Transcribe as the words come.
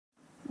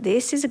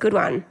This is a good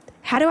one.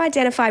 How to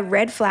identify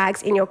red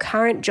flags in your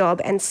current job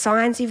and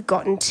signs you've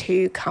gotten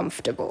too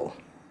comfortable.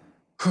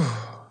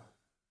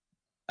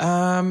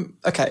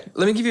 Okay,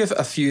 let me give you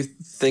a few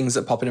things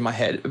that pop into my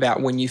head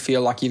about when you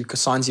feel like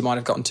signs you might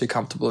have gotten too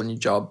comfortable in your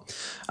job.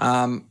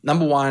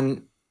 Number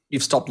one,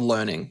 you've stopped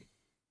learning.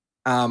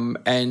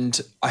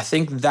 And I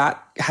think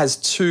that has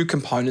two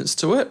components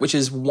to it, which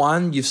is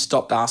one, you've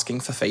stopped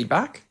asking for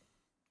feedback.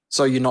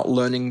 So you're not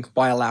learning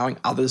by allowing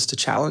others to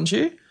challenge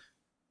you.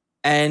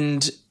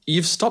 And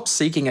you've stopped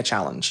seeking a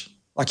challenge.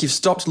 Like you've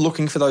stopped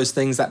looking for those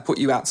things that put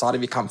you outside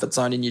of your comfort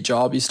zone in your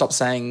job. You stopped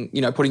saying,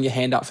 putting your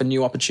hand up for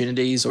new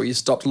opportunities, or you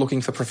stopped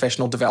looking for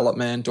professional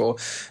development, or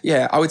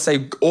I would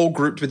say all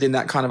grouped within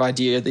that kind of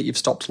idea that you've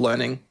stopped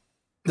learning.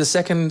 The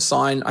second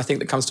sign I think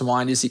that comes to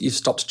mind is that you've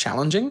stopped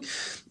challenging.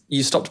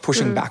 You stopped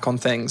pushing back on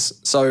things.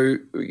 So,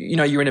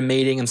 you're in a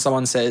meeting and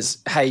someone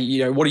says,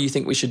 hey, what do you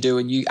think we should do?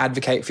 And you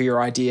advocate for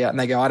your idea and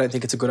they go, I don't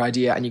think it's a good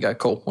idea. And you go,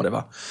 cool,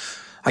 whatever.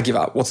 I give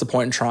up. What's the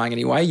point in trying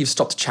anyway? You've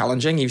stopped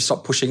challenging. You've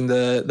stopped pushing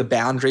the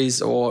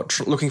boundaries or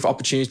looking for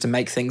opportunities to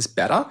make things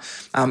better.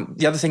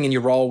 The other thing in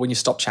your role when you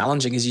stop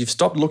challenging is you've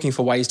stopped looking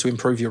for ways to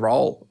improve your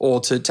role or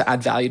to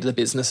add value to the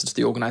business, to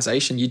the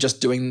organization. You're just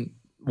doing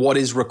what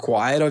is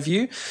required of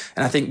you.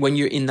 And I think when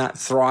you're in that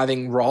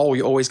thriving role,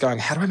 you're always going,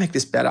 how do I make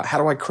this better? How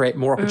do I create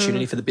more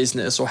opportunity for the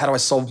business? Or how do I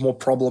solve more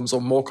problems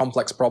or more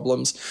complex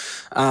problems?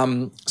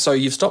 So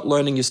you've stopped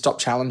learning, you've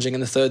stopped challenging.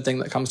 And the third thing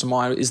that comes to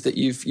mind is that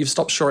you've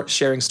stopped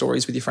sharing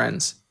stories with your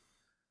friends,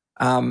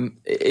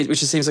 which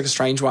just seems like a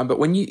strange one. But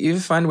when you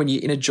find when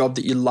you're in a job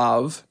that you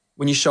love,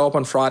 when you show up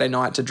on Friday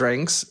night to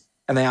drinks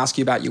and they ask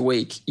you about your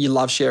week, you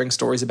love sharing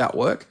stories about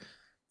work.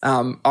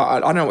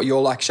 I don't know what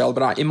you're like, Shell,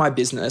 but in my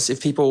business,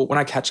 when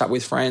I catch up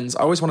with friends,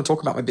 I always want to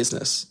talk about my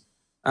business.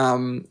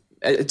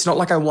 It's not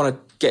like I want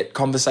to get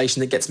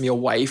conversation that gets me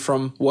away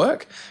from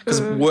work,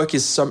 because work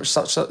is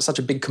such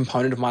a big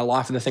component of my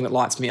life and the thing that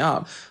lights me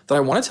up, that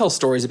I want to tell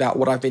stories about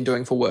what I've been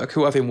doing for work,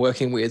 who I've been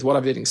working with, what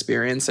I've been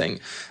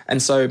experiencing.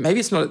 And so maybe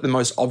it's not the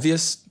most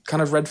obvious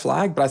kind of red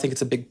flag, but I think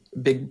it's a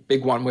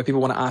big one where people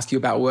want to ask you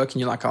about work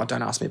and you're like, oh,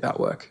 don't ask me about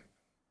work.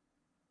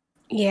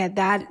 Yeah,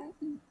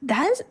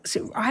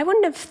 I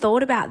wouldn't have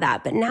thought about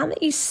that, but now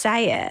that you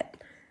say it,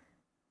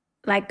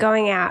 like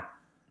going out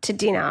to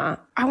dinner,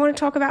 I want to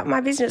talk about my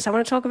business. I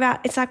want to talk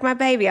about, it's like my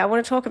baby. I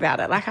want to talk about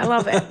it. Like I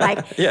love it.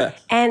 Like, yeah.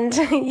 And,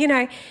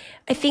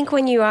 I think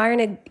when you are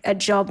in a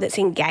job that's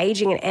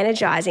engaging and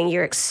energizing,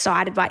 you're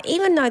excited by it,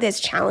 even though there's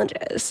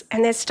challenges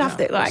and there's stuff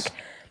that like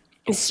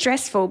is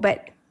stressful.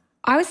 But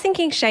I was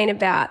thinking, Shane,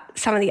 about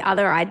some of the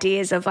other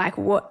ideas of like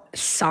what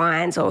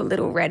signs or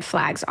little red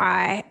flags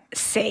I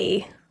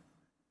see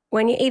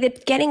when you're either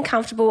getting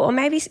comfortable or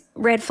maybe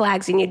red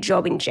flags in your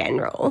job in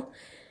general.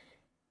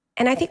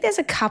 And I think there's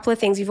a couple of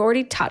things. You've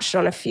already touched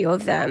on a few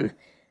of them.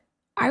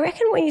 I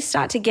reckon when you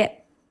start to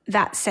get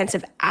that sense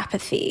of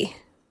apathy,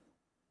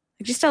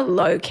 just a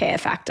low care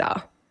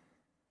factor,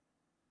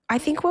 I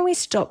think when we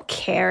stop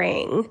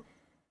caring,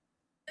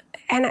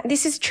 and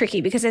this is tricky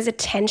because there's a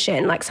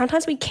tension, like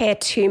sometimes we care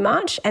too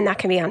much and that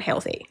can be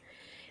unhealthy.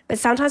 But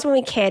sometimes when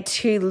we care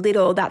too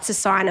little, that's a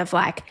sign of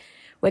like,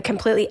 we're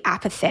completely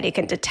apathetic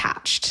and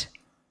detached.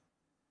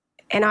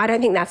 And I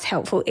don't think that's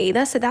helpful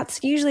either. So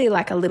that's usually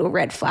like a little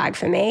red flag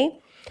for me.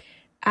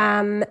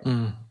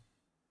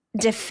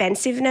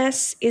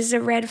 Defensiveness is a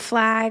red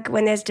flag.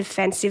 When there's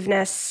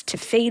defensiveness to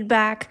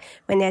feedback,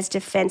 when there's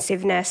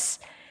defensiveness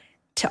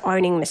to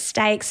owning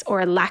mistakes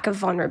or a lack of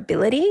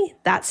vulnerability,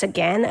 that's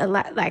again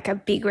like a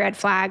big red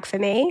flag for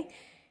me.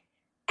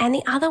 And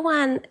the other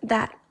one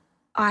that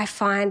I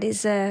find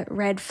is a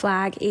red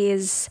flag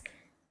is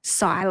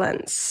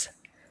silence.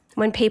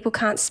 When people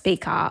can't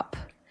speak up,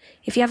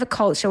 if you have a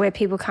culture where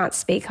people can't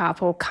speak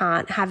up or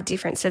can't have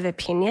difference of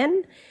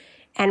opinion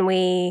and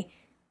we're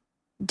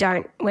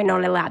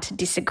not allowed to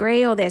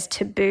disagree, or there's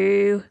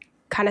taboo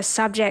kind of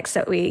subjects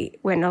that we're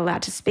not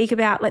allowed to speak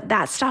about, like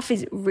that stuff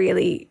is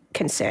really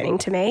concerning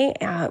to me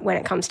when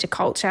it comes to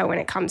culture, when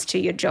it comes to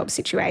your job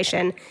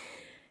situation.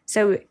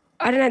 So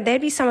I don't know,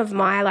 there'd be some of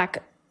my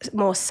like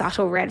more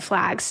subtle red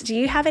flags. Do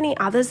you have any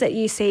others that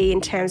you see in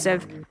terms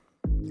of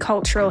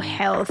cultural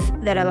health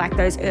that are like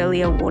those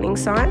earlier warning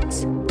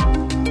signs?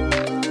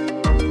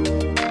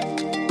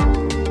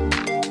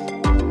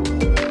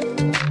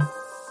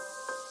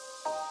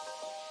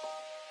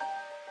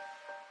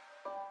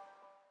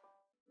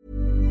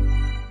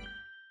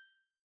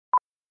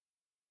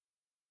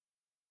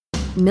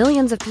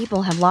 Millions of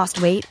people have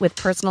lost weight with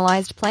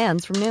personalized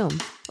plans from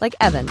Noom. Like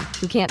Evan,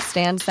 who can't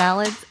stand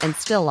salads and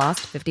still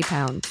lost 50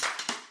 pounds.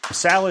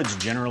 Salads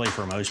generally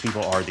for most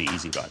people are the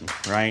easy button,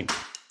 right?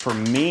 For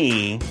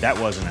me, that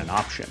wasn't an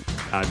option.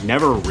 I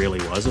never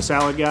really was a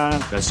salad guy.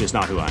 That's just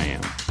not who I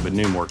am. But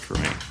Noom worked for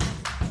me.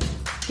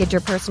 Get your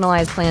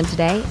personalized plan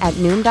today at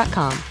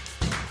Noom.com.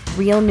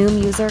 Real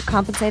Noom user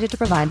compensated to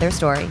provide their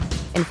story.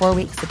 In 4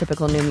 weeks, the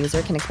typical Noom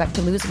user can expect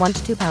to lose 1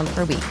 to 2 pounds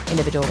per week.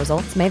 Individual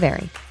results may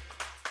vary.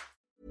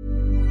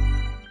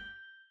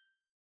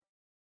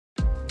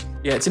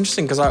 Yeah, it's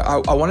interesting because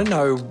I want to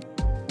know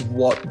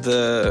what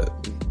the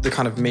the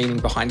kind of meaning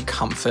behind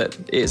comfort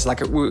is. Like,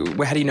 how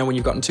do you know when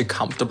you've gotten too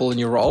comfortable in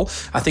your role?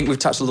 I think we've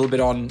touched a little bit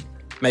on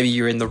maybe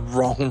you're in the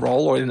wrong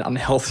role or in an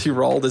unhealthy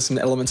role. There's some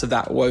elements of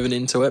that woven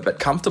into it. But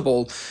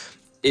comfortable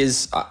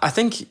is, I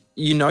think,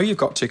 you've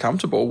got too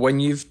comfortable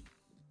when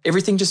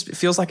everything just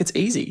feels like it's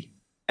easy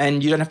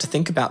and you don't have to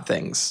think about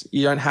things.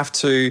 You don't have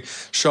to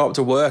show up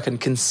to work and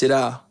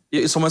consider.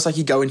 It's almost like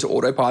you go into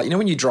autopilot.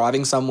 When you're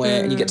driving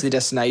somewhere and you get to the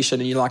destination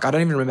and you're like, I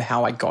don't even remember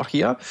how I got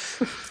here.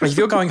 Like if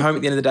you're going home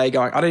at the end of the day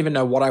going, I don't even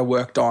know what I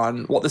worked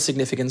on, what the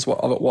significance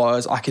of it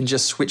was. I can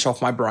just switch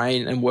off my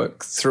brain and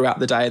work throughout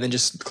the day and then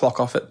just clock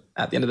off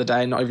at the end of the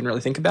day and not even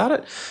really think about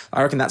it.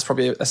 I reckon that's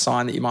probably a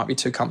sign that you might be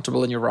too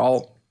comfortable in your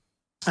role.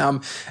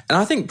 And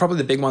I think probably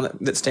the big one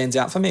that stands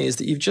out for me is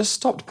that you've just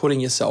stopped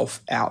putting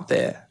yourself out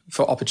there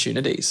for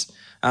opportunities.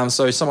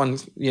 So someone,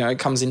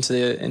 comes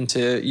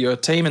into your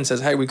team and says,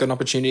 hey, we've got an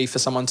opportunity for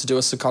someone to do a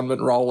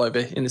secondment role over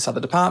in this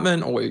other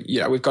department, or,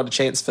 we've got a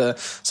chance for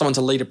someone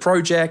to lead a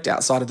project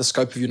outside of the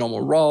scope of your normal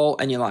role.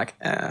 And you're like,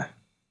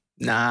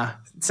 nah,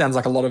 it sounds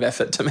like a lot of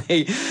effort to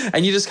me.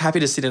 And you're just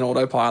happy to sit in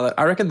autopilot.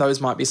 I reckon those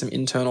might be some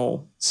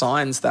internal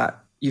signs that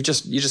you're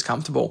just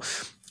comfortable.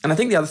 And I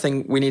think the other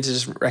thing we need to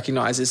just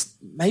recognize is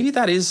maybe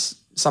that is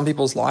some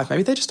people's life.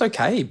 Maybe they're just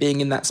okay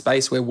being in that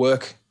space where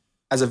work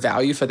as a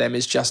value for them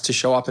is just to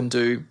show up and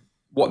do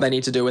what they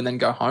need to do and then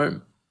go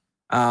home.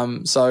 I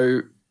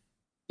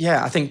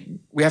think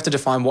we have to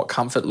define what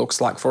comfort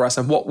looks like for us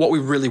and what we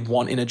really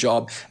want in a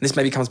job. And this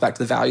maybe comes back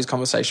to the values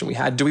conversation we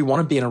had. Do we want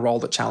to be in a role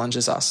that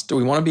challenges us? Do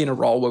we want to be in a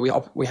role where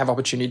we have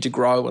opportunity to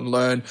grow and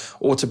learn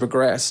or to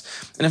progress?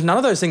 And if none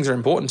of those things are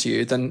important to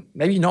you, then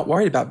maybe you're not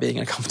worried about being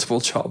in a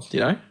comfortable job,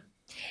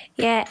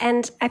 Yeah,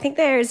 and I think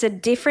there is a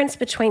difference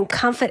between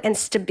comfort and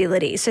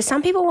stability. So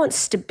some people want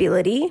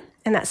stability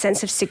and that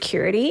sense of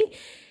security,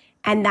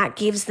 and that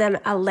gives them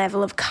a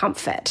level of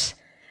comfort.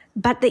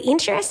 But the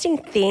interesting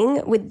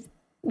thing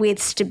with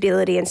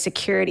stability and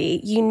security,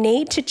 you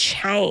need to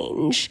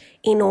change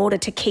in order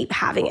to keep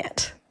having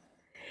it.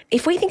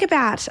 If we think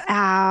about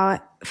our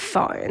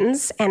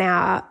phones and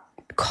our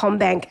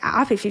CommBank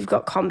app, if you've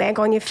got CommBank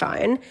on your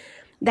phone,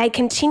 they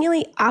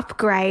continually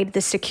upgrade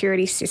the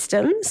security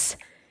systems.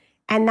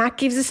 And that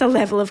gives us a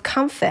level of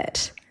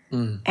comfort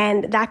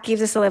and that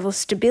gives us a level of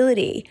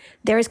stability.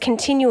 There is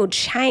continual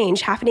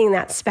change happening in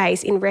that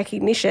space in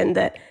recognition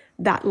that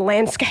that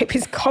landscape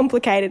is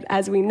complicated,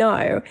 as we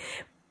know.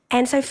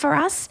 And so for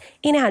us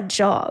in our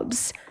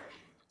jobs,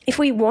 if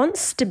we want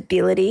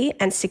stability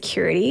and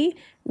security,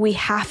 we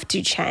have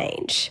to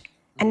change.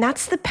 And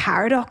that's the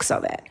paradox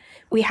of it.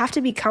 We have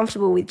to be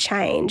comfortable with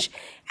change,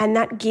 and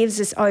that gives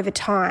us over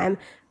time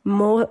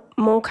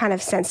more kind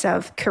of sense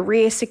of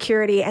career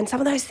security and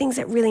some of those things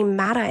that really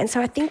matter. And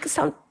so I think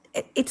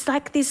it's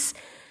like this,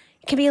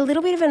 it can be a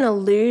little bit of an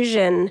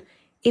illusion.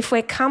 If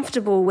we're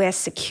comfortable, we're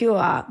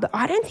secure, but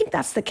I don't think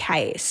that's the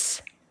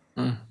case.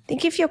 I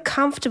think if you're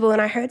comfortable,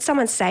 and I heard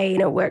someone say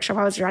in a workshop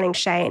I was running,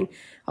 Shane,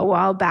 a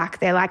while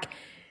back, they're like,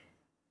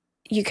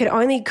 you could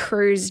only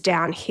cruise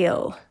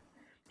downhill.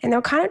 And they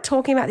were kind of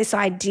talking about this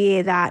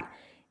idea that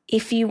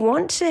if you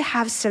want to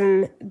have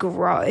some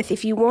growth,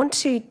 if you want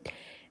to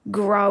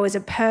grow as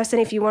a person,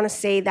 if you want to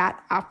see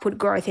that upward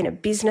growth in a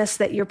business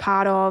that you're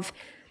part of,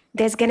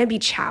 there's going to be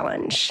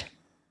challenge.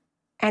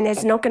 And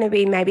there's not going to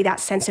be maybe that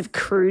sense of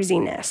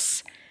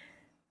cruisiness.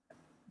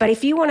 But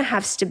if you want to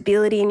have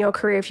stability in your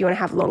career, if you want to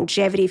have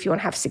longevity, if you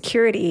want to have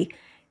security,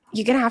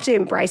 you're going to have to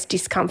embrace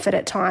discomfort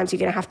at times. You're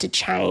going to have to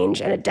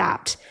change and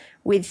adapt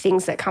with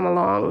things that come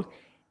along.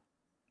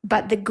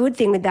 But the good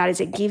thing with that is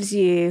it gives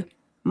you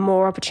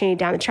more opportunity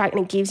down the track,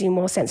 and it gives you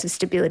more sense of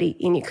stability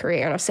in your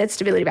career. And I've said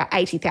stability about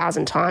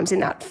 80,000 times in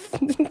that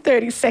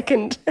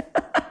 30-second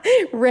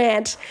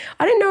rant.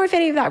 I don't know if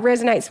any of that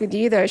resonates with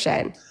you though,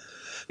 Shane.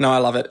 No, I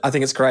love it. I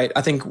think it's great.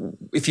 I think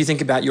if you think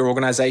about your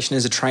organisation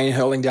as a train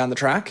hurling down the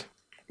track,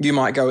 you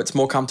might go, it's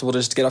more comfortable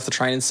just to get off the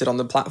train and sit on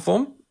the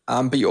platform,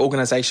 but your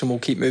organisation will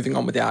keep moving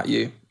on without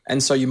you.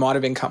 And so you might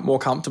have been more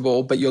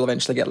comfortable, but you'll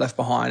eventually get left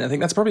behind. I think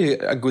that's probably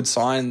a good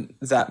sign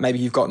that maybe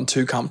you've gotten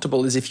too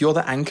comfortable, is if you're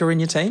the anchor in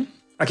your team.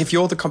 Like if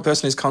you're the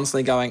person who's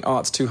constantly going, oh,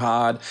 it's too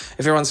hard, if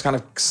everyone's kind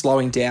of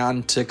slowing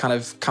down to kind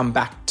of come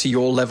back to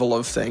your level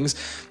of things,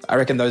 I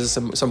reckon those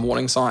are some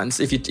warning signs.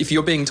 If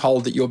you're being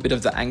told that you're a bit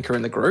of the anchor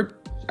in the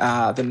group,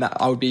 then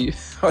I would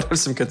have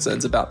some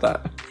concerns about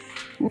that.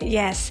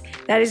 Yes,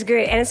 that is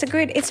good. And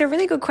it's a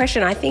really good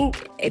question. I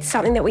think it's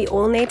something that we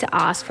all need to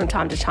ask from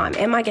time to time.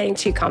 Am I getting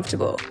too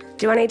comfortable?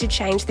 Do I need to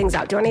change things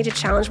up? Do I need to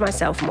challenge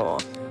myself more?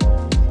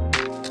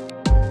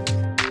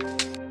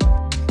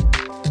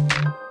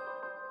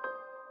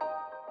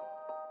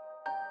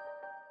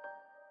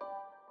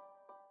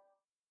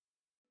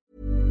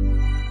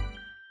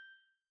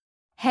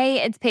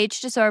 Hey, it's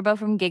Paige DeSorbo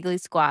from Giggly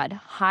Squad.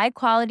 High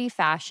quality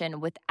fashion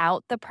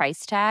without the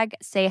price tag.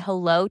 Say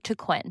hello to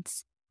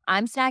Quince.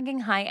 I'm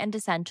snagging high-end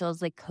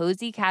essentials like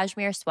cozy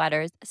cashmere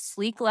sweaters,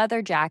 sleek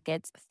leather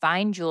jackets,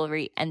 fine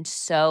jewelry, and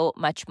so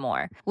much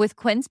more. With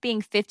Quince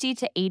being 50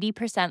 to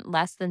 80%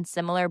 less than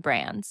similar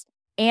brands.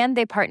 And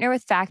they partner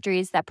with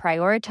factories that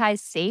prioritize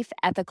safe,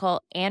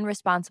 ethical, and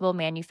responsible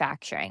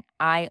manufacturing.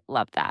 I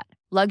love that.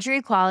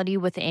 Luxury quality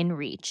within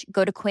reach.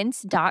 Go to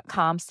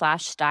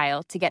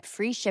quince.com/style to get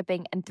free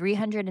shipping and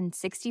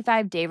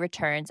 365-day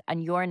returns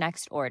on your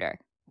next order.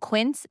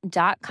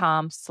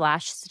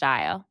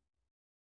 Quince.com/style.